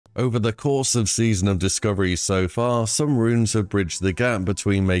Over the course of Season of Discovery so far, some runes have bridged the gap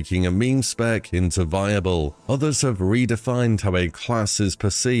between making a meme spec into viable. Others have redefined how a class is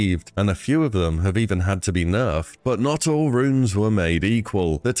perceived, and a few of them have even had to be nerfed. But not all runes were made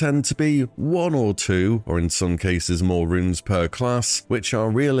equal. There tend to be one or two, or in some cases more runes per class, which are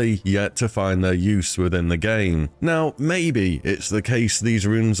really yet to find their use within the game. Now, maybe it's the case these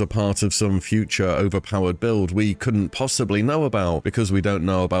runes are part of some future overpowered build we couldn't possibly know about because we don't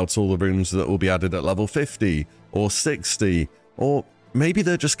know about all the runes that will be added at level 50 or 60, or maybe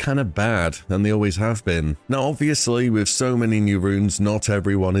they're just kind of bad, and they always have been. Now obviously, with so many new runes, not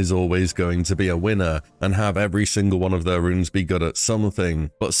everyone is always going to be a winner and have every single one of their runes be good at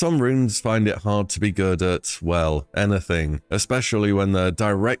something, but some runes find it hard to be good at, well, anything, especially when they're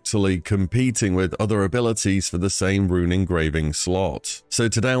directly competing with other abilities for the same rune engraving slot. So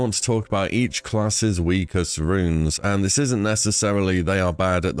today I want to talk about each class's weakest runes, and this isn't necessarily they are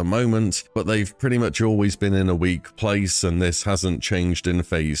bad at the moment, but they've pretty much always been in a weak place, and this hasn't changed in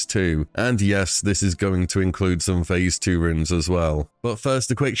Phase 2. And yes, this is going to include some Phase 2 runes as well. But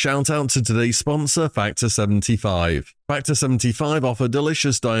first, a quick shout out to today's sponsor, Factor 75. Factor 75 offer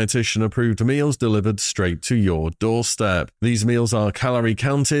delicious dietitian-approved meals delivered straight to your doorstep. These meals are calorie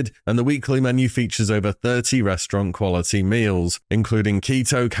counted, and the weekly menu features over 30 restaurant-quality meals, including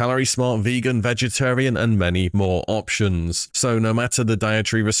keto, calorie-smart, vegan, vegetarian, and many more options. So no matter the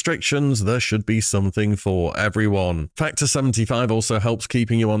dietary restrictions, there should be something for everyone. Factor 75 also helps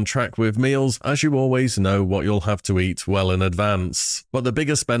keeping you on track with meals, as you always know what you'll have to eat well in advance. But the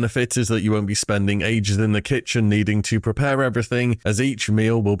biggest benefit is that you won't be spending ages in the kitchen needing to prepare everything, as each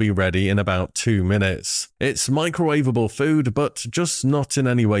meal will be ready in about 2 minutes. It's microwavable food, but just not in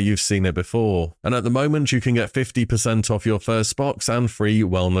any way you've seen it before. And at the moment, you can get 50% off your first box and free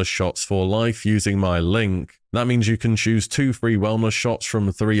wellness shots for life using my link. That means you can choose 2 free wellness shots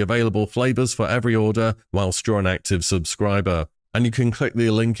from 3 available flavors for every order whilst you're an active subscriber. And you can click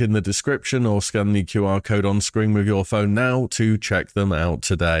the link in the description or scan the QR code on screen with your phone now to check them out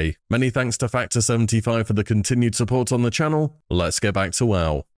today. Many thanks to Factor 75 for the continued support on the channel. Let's get back to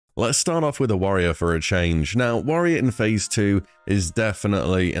WoW. Let's start off with a warrior for a change. Now, warrior in Phase 2 is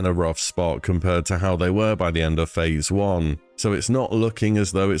definitely in a rough spot compared to how they were by the end of Phase 1. So it's not looking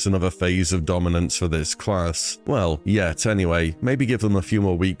as though it's another phase of dominance for this class. Well, yet anyway, maybe give them a few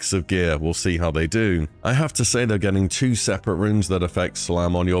more weeks of gear, we'll see how they do. I have to say they're getting 2 separate runes that affect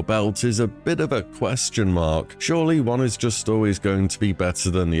slam on your belt is a bit of a question mark. Surely one is just always going to be better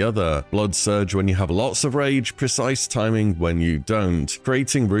than the other. Blood surge when you have lots of rage, precise timing when you don't.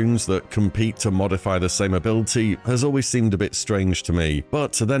 Creating runes that compete to modify the same ability has always seemed a bit strange to me,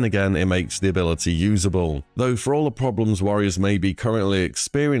 but then again it makes the ability usable. Though for all the problems warriors may be currently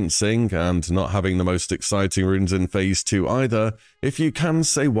experiencing and not having the most exciting runes in Phase 2 either, if you can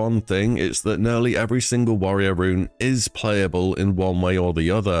say one thing, it's that nearly every single warrior rune is playable in one way or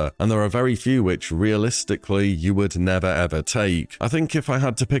the other, and there are very few which realistically you would never ever take. I think if I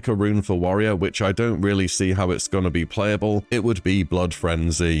had to pick a rune for warrior, which I don't really see how it's going to be playable, it would be Blood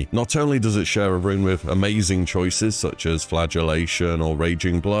Frenzy. Not only does it share a rune with amazing choices such as Flagellation or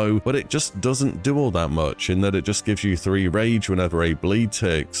Raging Blow, but it just doesn't do all that much in that it just gives you 3 rage whenever a bleed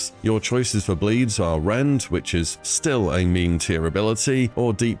ticks. Your choices for bleeds are Rend, which is still a meme tier ability,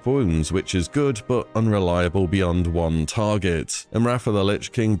 or Deep Wounds, which is good but unreliable beyond one target. In Wrath of the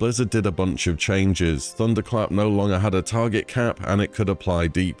Lich King, Blizzard did a bunch of changes. Thunderclap no longer had a target cap and it could apply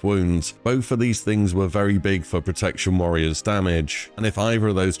Deep Wounds. Both of these things were very big for Protection Warriors damage, and if either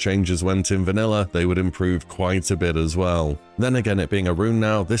of those changes went in vanilla, they would improve quite a bit as well. Then again, it being a rune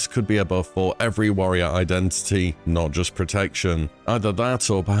now, this could be a buff for every warrior identity, not just protection. Either that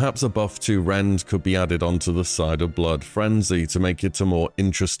or perhaps a buff to Rend could be added onto the side of Blood Frenzy to make it a more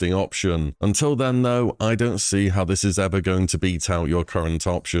interesting option. Until then though, I don't see how this is ever going to beat out your current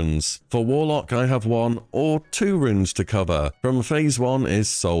options. For Warlock, I have 1 or 2 runes to cover. From Phase 1 is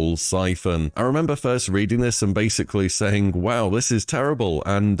Soul Siphon. I remember first reading this and basically saying, wow, this is terrible,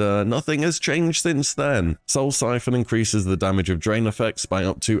 and nothing has changed since then. Soul Siphon increases the damage of drain effects by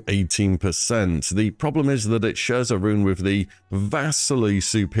up to 18%. The problem is that it shares a rune with the vastly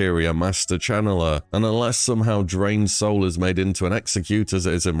superior Master Channeler, and unless somehow Drained Soul is made into an execute as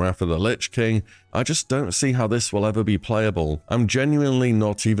it is in Wrath of the Lich King, I just don't see how this will ever be playable. I'm genuinely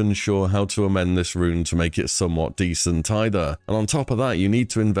not even sure how to amend this rune to make it somewhat decent either. And on top of that, you need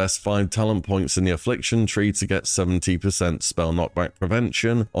to invest 5 talent points in the Affliction tree to get 70% spell knockback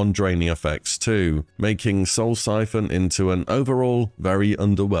prevention on draining effects too, making Soul Siphon into an overall very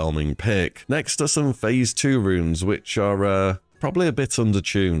underwhelming pick. Next are some Phase 2 runes, which are probably a bit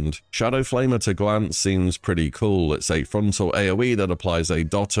undertuned. Shadow Flame at a glance seems pretty cool. It's a frontal AoE that applies a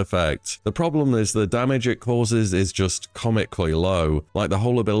dot effect. The problem is the damage it causes is just comically low. Like, the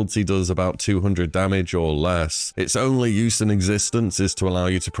whole ability does about 200 damage or less. Its only use in existence is to allow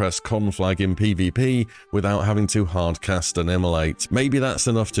you to press conflag in PvP without having to hardcast and immolate. Maybe that's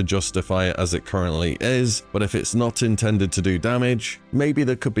enough to justify it as it currently is, but if it's not intended to do damage, maybe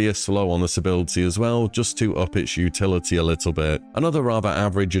there could be a slow on this ability as well, just to up its utility a little bit. Another rather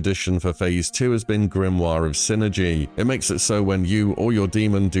average addition for Phase 2 has been Grimoire of Synergy. It makes it so when you or your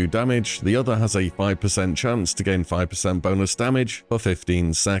demon do damage, the other has a 5% chance to gain 5% bonus damage for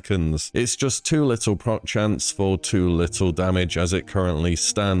 15 seconds. It's just too little proc chance for too little damage as it currently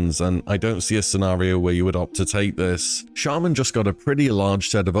stands, and I don't see a scenario where you would opt to take this. Shaman just got a pretty large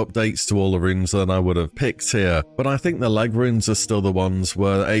set of updates to all the runes that I would have picked here, but I think the leg runes are still the ones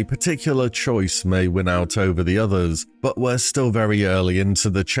where a particular choice may win out over the others, but we're still very early into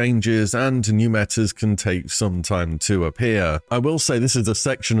the changes and new metas can take some time to appear. I will say this is a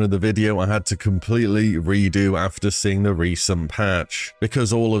section of the video I had to completely redo after seeing the recent patch,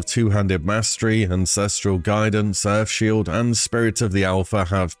 because all of Two-Handed Mastery, Ancestral Guidance, Earth Shield, and Spirit of the Alpha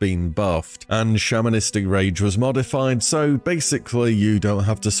have been buffed, and Shamanistic Rage was modified, so basically you don't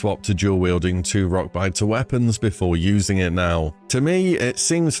have to swap to dual wielding 2 Rockbiter weapons before using it now. To me, it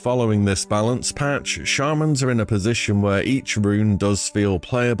seems following this balance patch, Shamans are in a position where each rune does feel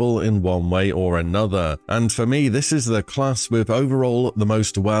playable in one way or another, and for me this is the class with overall the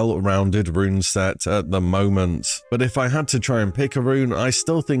most well-rounded rune set at the moment. But if I had to try and pick a rune, I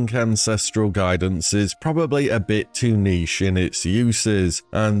still think Ancestral Guidance is probably a bit too niche in its uses,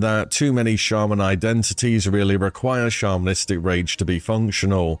 and that too many Shaman identities really require Shamanistic Rage to be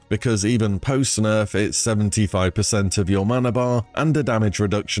functional, because even post-nerf it's 75% of your mana bar and a damage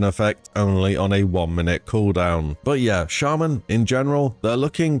reduction effect only on a 1-minute cooldown. But yeah, Shaman in general, they're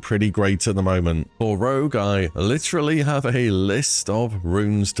looking pretty great at the moment. For Rogue, I literally have a list of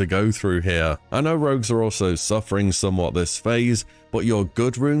runes to go through here. I know Rogues are also suffering somewhat this phase, but your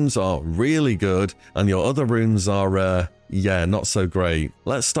good runes are really good and your other runes are yeah, not so great.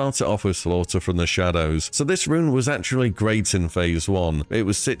 Let's start it off with Slaughter from the Shadows. So this rune was actually great in Phase 1. It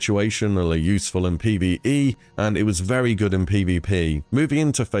was situationally useful in PvE, and it was very good in PvP. Moving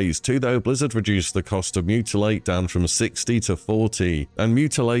into Phase 2 though, Blizzard reduced the cost of Mutilate down from 60 to 40, and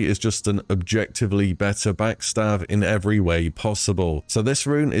Mutilate is just an objectively better backstab in every way possible. So this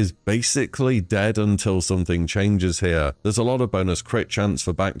rune is basically dead until something changes here. There's a lot of bonus crit chance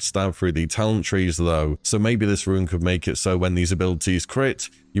for backstab through the talent trees though, so maybe this rune could make it so when these abilities crit,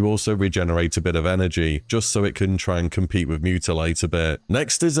 you also regenerate a bit of energy, just so it can try and compete with Mutilate a bit.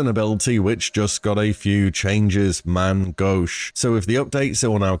 Next is an ability which just got a few changes, Man Gauche. So with the updates, it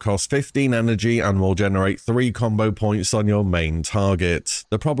will now cost 15 energy and will generate 3 combo points on your main target.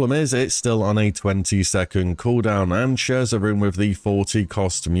 The problem is it's still on a 20-second cooldown and shares a rune with the 40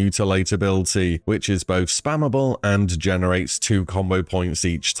 cost Mutilate ability, which is both spammable and generates 2 combo points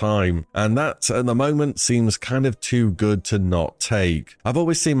each time. And that, at the moment, seems kind of too good to not take. I've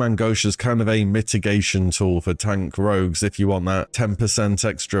always see Man Gauche as kind of a mitigation tool for tank rogues if you want that 10%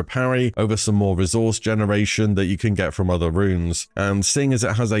 extra parry over some more resource generation that you can get from other runes, and seeing as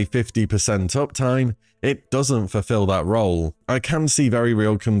it has a 50% uptime, it doesn't fulfill that role. I can see very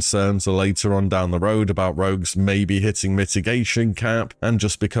real concerns later on down the road about rogues maybe hitting mitigation cap and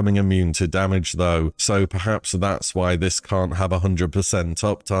just becoming immune to damage though, so perhaps that's why this can't have 100%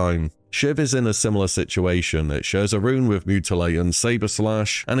 uptime. Shiv is in a similar situation. It shares a rune with Mutilate and Saber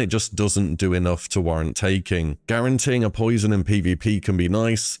Slash, and it just doesn't do enough to warrant taking. Guaranteeing a poison in PvP can be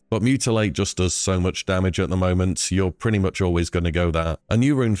nice, but Mutilate just does so much damage at the moment, you're pretty much always going to go that. A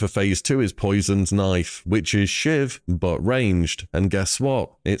new rune for Phase 2 is Poisoned Knife, which is Shiv, but ranged, and guess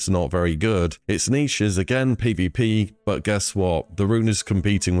what? It's not very good. Its niche is again PvP, but guess what? The rune is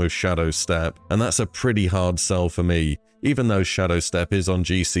competing with Shadow Step, and that's a pretty hard sell for me. Even though Shadow Step is on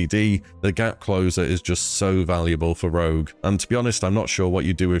GCD, the Gap Closer is just so valuable for Rogue, and to be honest I'm not sure what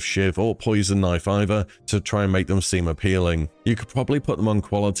you do with Shiv or Poison Knife either to try and make them seem appealing. You could probably put them on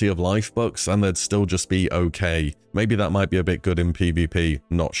quality of life bucks and they'd still just be okay. Maybe that might be a bit good in PvP,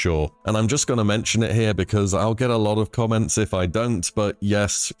 not sure. And I'm just going to mention it here because I'll get a lot of comments if I don't, but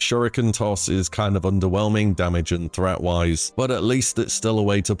yes, Shuriken Toss is kind of underwhelming damage and threat wise, but at least it's still a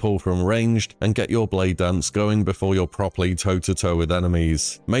way to pull from ranged and get your Blade Dance going before your proper properly toe-to-toe with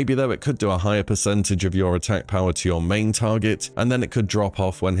enemies. Maybe though it could do a higher percentage of your attack power to your main target, and then it could drop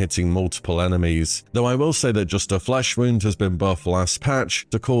off when hitting multiple enemies. Though I will say that just a flesh wound has been buffed last patch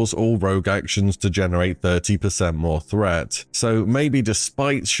to cause all rogue actions to generate 30% more threat. So maybe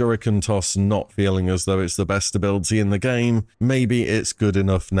despite Shuriken Toss not feeling as though it's the best ability in the game, maybe it's good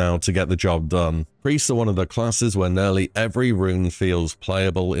enough now to get the job done. Priests are one of the classes where nearly every rune feels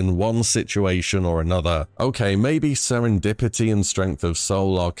playable in one situation or another. Okay, maybe Serendipity and Strength of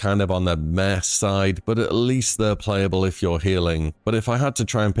Soul are kind of on the meh side, but at least they're playable if you're healing. But if I had to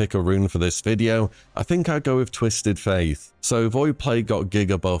try and pick a rune for this video, I think I'd go with Twisted Faith. So Void Plague got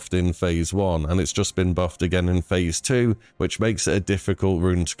Giga buffed in Phase 1, and it's just been buffed again in Phase 2, which makes it a difficult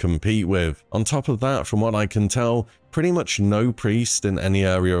rune to compete with. On top of that, from what I can tell, pretty much no priest in any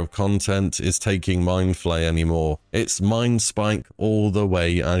area of content is taking Mind Flay anymore. It's Mind Spike all the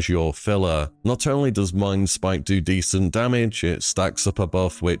way as your filler. Not only does Mind Spike do decent damage, it stacks up a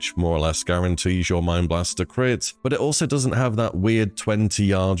buff which more or less guarantees your Mind Blast to crit, but it also doesn't have that weird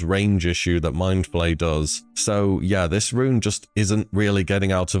 20-yard range issue that Mind Flay does. So yeah, this rune just isn't really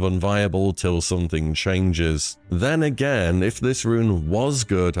getting out of unviable till something changes. Then again, if this rune was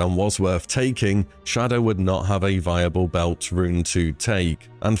good and was worth taking, Shadow would not have a viable belt rune to take.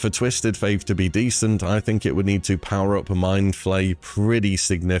 And for Twisted Faith to be decent, I think it would need to power up Mind Flay pretty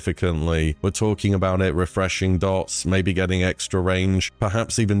significantly. We're talking about it refreshing dots, maybe getting extra range,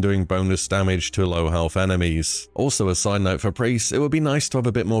 perhaps even doing bonus damage to low health enemies. Also, a side note for priests, it would be nice to have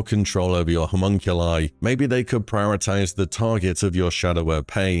a bit more control over your homunculi. Maybe they could prioritize the target of your Shadower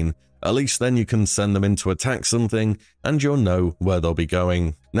Pain. At least then you can send them in to attack something, and you'll know where they'll be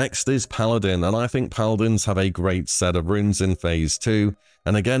going. Next is Paladin, and I think Paladins have a great set of runes in Phase 2,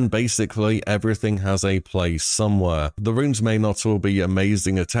 and again, basically everything has a place somewhere. The runes may not all be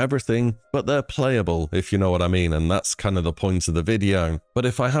amazing at everything, but they're playable, if you know what I mean, and that's kind of the point of the video. But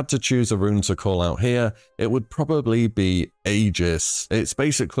if I had to choose a rune to call out here, it would probably be Aegis. It's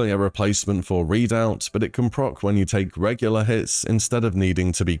basically a replacement for Redoubt, but it can proc when you take regular hits instead of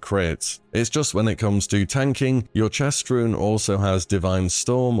needing to be crit. It's just when it comes to tanking, your chest rune also has Divine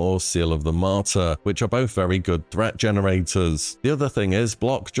Storm or Seal of the Martyr, which are both very good threat generators. The other thing is,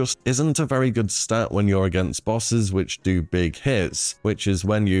 block just isn't a very good stat when you're against bosses which do big hits, which is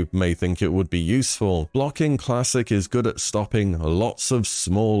when you may think it would be useful. Blocking Classic is good at stopping lots of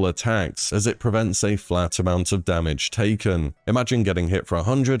small attacks, as it prevents a flat amount of damage taken. Imagine getting hit for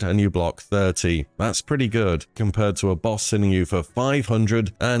 100 and you block 30. That's pretty good, compared to a boss hitting you for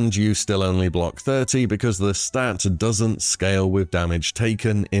 500 and you still only block 30 because the stat doesn't scale with damage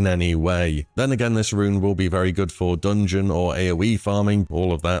taken in any way. Then again, this rune will be very good for dungeon or AoE farming,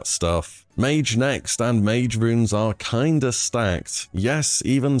 all of that stuff. Mage next, and mage runes are kinda stacked. Yes,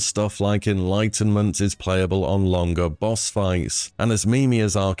 even stuff like Enlightenment is playable on longer boss fights, and as memey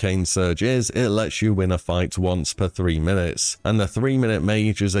as Arcane Surge is, it lets you win a fight once per 3 minutes, and the 3-minute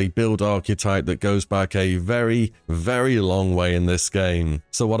mage is a build archetype that goes back a very, very long way in this game.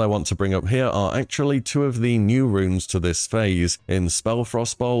 So what I want to bring up here are actually two of the new runes to this phase, in Spell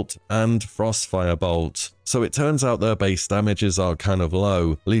Frostbolt and Frostfire Bolt. So it turns out their base damages are kind of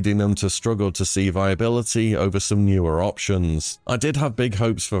low, leading them to struggle to see viability over some newer options. I did have big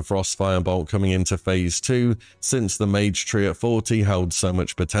hopes for Frostfire Bolt coming into Phase 2, since the Mage Tree at 40 held so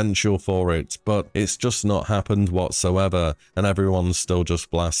much potential for it, but it's just not happened whatsoever, and everyone's still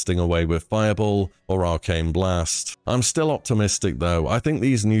just blasting away with Fireball or Arcane Blast. I'm still optimistic though. I think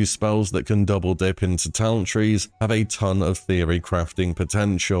these new spells that can double dip into talent trees have a ton of theory crafting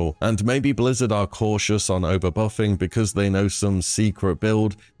potential, and maybe Blizzard are cautious on overbuffing because they know some secret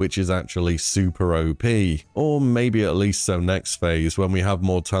build which is actually super OP, or maybe at least so next phase when we have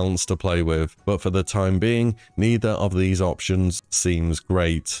more talents to play with, but for the time being, neither of these options seems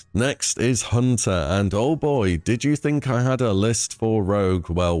great. Next is Hunter, and oh boy, did you think I had a list for Rogue?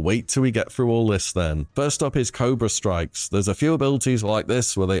 Well, wait till we get through all this then. First up is Cobra Strikes. There's a few abilities like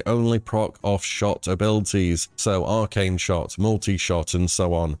this where they only proc off shot abilities, so Arcane Shot, Multi-Shot and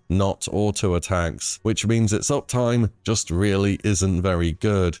so on, not auto attacks, which means its uptime just really isn't very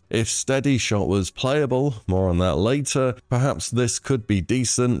good. If Steady Shot was playable, more on that later, perhaps this could be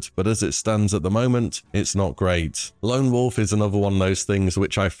decent, but as it stands at the moment, it's not great. Lone Wolf is another one of those things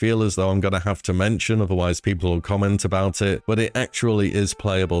which I feel as though I'm going to have to mention, otherwise people will comment about it, but it actually is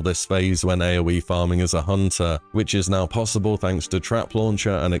playable this phase when AoE farming as a hunter, which is now possible thanks to Trap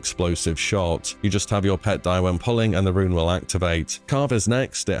Launcher and Explosive Shot. You just have your pet die when pulling and the rune will activate. Carver's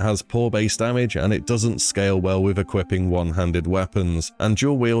next. It has poor base damage and it doesn't doesn't scale well with equipping one-handed weapons, and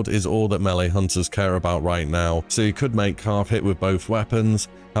dual wield is all that melee hunters care about right now, so you could make half hit with both weapons,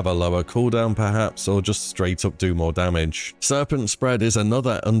 have a lower cooldown perhaps, or just straight up do more damage. Serpent Spread is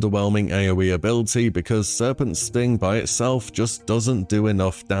another underwhelming AoE ability because Serpent Sting by itself just doesn't do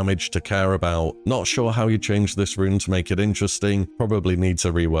enough damage to care about. Not sure how you change this rune to make it interesting, probably need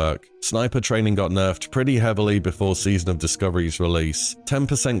to rework. Sniper training got nerfed pretty heavily before Season of Discovery's release.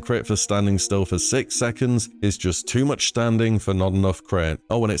 10% crit for standing still for 6 seconds is just too much standing for not enough crit.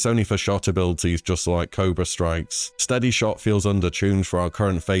 Oh, and it's only for shot abilities just like Cobra Strikes. Steady Shot feels undertuned for our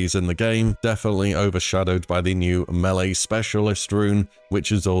current phase in the game, definitely overshadowed by the new Melee Specialist rune,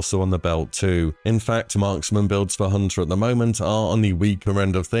 which is also on the belt too. In fact, marksman builds for Hunter at the moment are on the weaker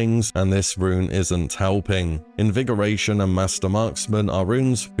end of things, and this rune isn't helping. Invigoration and Master Marksman are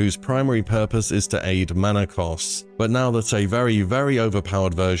runes whose primary purpose is to aid mana costs. But now that a very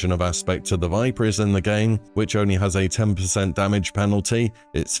overpowered version of Aspect to the Viper is in the game, which only has a 10% damage penalty,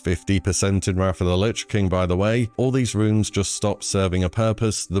 it's 50% in Wrath of the Lich King by the way, all these runes just stop serving a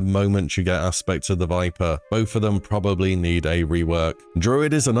purpose the moment you get Aspect to the Viper. Both of them probably need a rework.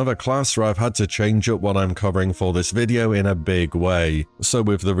 Druid is another class where I've had to change up what I'm covering for this video in a big way. So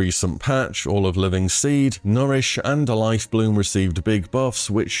with the recent patch, all of Living Seed, Nourish, and a Life Bloom received big buffs,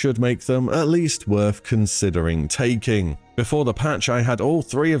 which should make them at least worth considering taking. Before the patch, I had all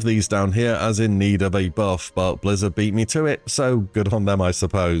 3 of these down here as in need of a buff, but Blizzard beat me to it, so good on them I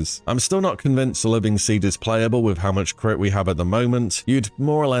suppose. I'm still not convinced Living Seed is playable with how much crit we have at the moment. You'd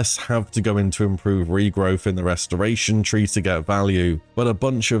more or less have to go in to improve regrowth in the restoration tree to get value, but a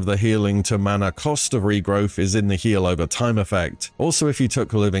bunch of the healing to mana cost of regrowth is in the heal over time effect. Also, if you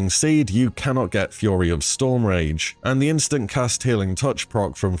took Living Seed, you cannot get Fury of Storm Rage, and the instant cast healing touch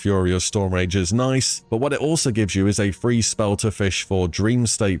proc from Fury of Storm Rage is nice, but what it also gives you is a free spell to fish for Dream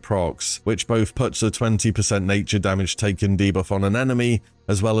State procs, which both puts a 20% nature damage taken debuff on an enemy,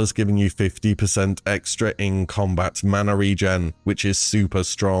 as well as giving you 50% extra in-combat mana regen, which is super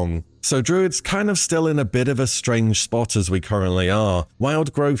strong. So Druid's kind of still in a bit of a strange spot as we currently are.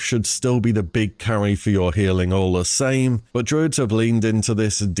 Wild Growth should still be the big carry for your healing all the same, but Druids have leaned into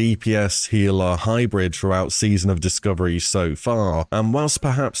this DPS healer hybrid throughout Season of Discovery so far, and whilst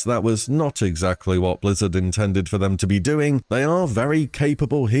perhaps that was not exactly what Blizzard intended for them to be doing, they are very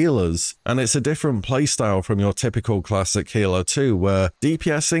capable healers, and it's a different playstyle from your typical classic healer too, where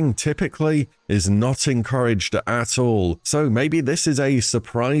DPSing typically is not encouraged at all. So maybe this is a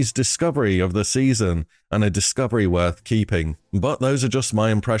surprise discovery of the season, and a discovery worth keeping. But those are just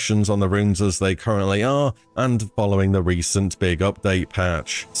my impressions on the runes as they currently are, and following the recent big update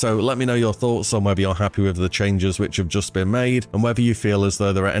patch. So let me know your thoughts on whether you're happy with the changes which have just been made, and whether you feel as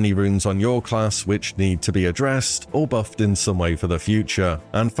though there are any runes on your class which need to be addressed or buffed in some way for the future.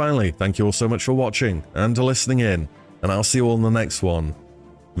 And finally, thank you all so much for watching and listening in, and I'll see you all in the next one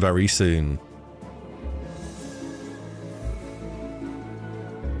very soon.